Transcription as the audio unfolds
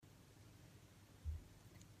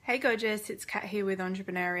Hey gorgeous, it's Kat here with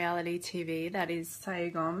Entrepreneur Reality TV. That is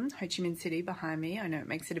Saigon, Ho Chi Minh City behind me. I know it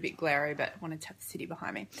makes it a bit glary, but I wanted to have the city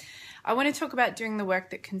behind me. I want to talk about doing the work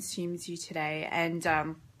that consumes you today. And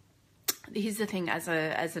here's the thing, as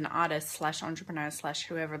an artist slash entrepreneur slash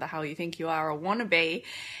whoever the hell you think you are or want to be,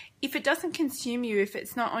 if it doesn't consume you, if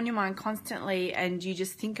it's not on your mind constantly and you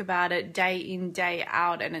just think about it day in, day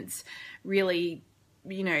out, and it's really,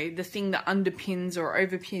 you know, the thing that underpins or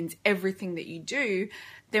overpins everything that you do,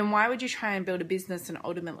 then why would you try and build a business and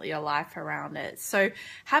ultimately a life around it? So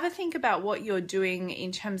have a think about what you're doing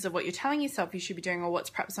in terms of what you're telling yourself you should be doing, or what's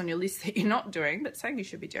perhaps on your list that you're not doing, but saying you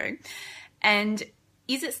should be doing. And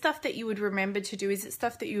is it stuff that you would remember to do? Is it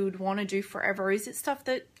stuff that you would want to do forever? Is it stuff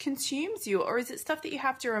that consumes you? Or is it stuff that you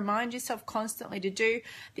have to remind yourself constantly to do,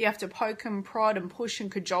 that you have to poke and prod and push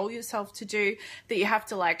and cajole yourself to do, that you have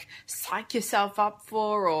to like psych yourself up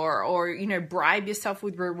for, or you know, bribe yourself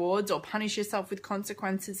with rewards or punish yourself with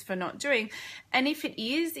consequences for not doing? And if it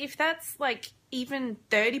is, if that's like even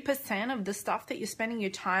 30% of the stuff that you're spending your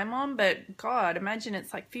time on, but God, imagine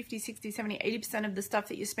it's like 50, 60, 70, 80% of the stuff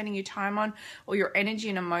that you're spending your time on or your energy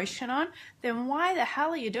and emotion on, then why the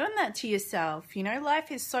hell are you doing that to yourself? You know,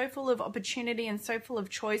 life is so full of opportunity and so full of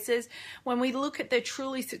choices. When we look at the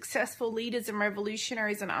truly successful leaders and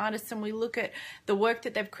revolutionaries and artists, and we look at the work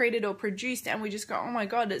that they've created or produced, and we just go, oh my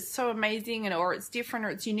God, it's so amazing, and or it's different,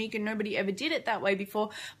 or it's unique, and nobody ever did it that way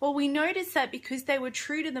before. Well, we notice that because they were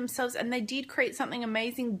true to themselves and they did create something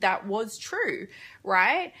amazing that was true,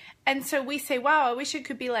 right? And so we say, wow, I wish it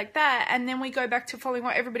could be like that. And then we go back to following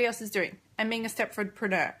what everybody else is doing and being a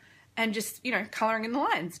stepfordpreneur and just, you know, coloring in the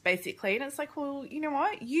lines basically. And it's like, well, you know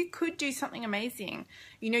what? You could do something amazing.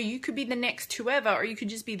 You know, you could be the next whoever, or you could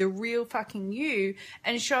just be the real fucking you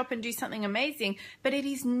and show up and do something amazing. But it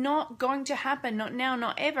is not going to happen, not now,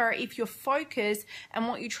 not ever, if your focus and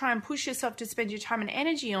what you try and push yourself to spend your time and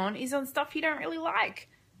energy on is on stuff you don't really like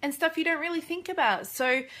and stuff you don't really think about.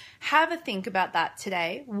 So have a think about that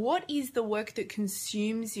today. What is the work that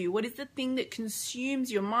consumes you? What is the thing that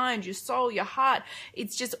consumes your mind, your soul, your heart?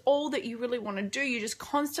 It's just all that you really want to do. You're just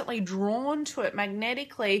constantly drawn to it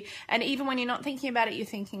magnetically. And even when you're not thinking about it, you're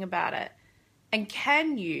thinking about it. And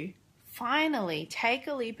can you finally take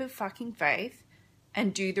a leap of fucking faith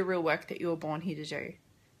and do the real work that you were born here to do?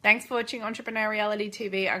 Thanks for watching Entrepreneur Reality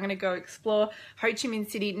TV. I'm going to go explore Ho Chi Minh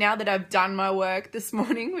City now that I've done my work this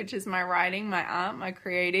morning, which is my writing, my art, my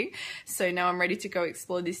creating. So now I'm ready to go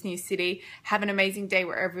explore this new city. Have an amazing day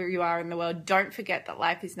wherever you are in the world. Don't forget that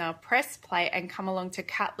life is now. Press play and come along to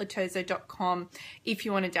katlatozo.com if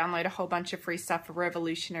you want to download a whole bunch of free stuff for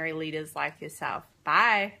revolutionary leaders like yourself.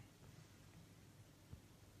 Bye.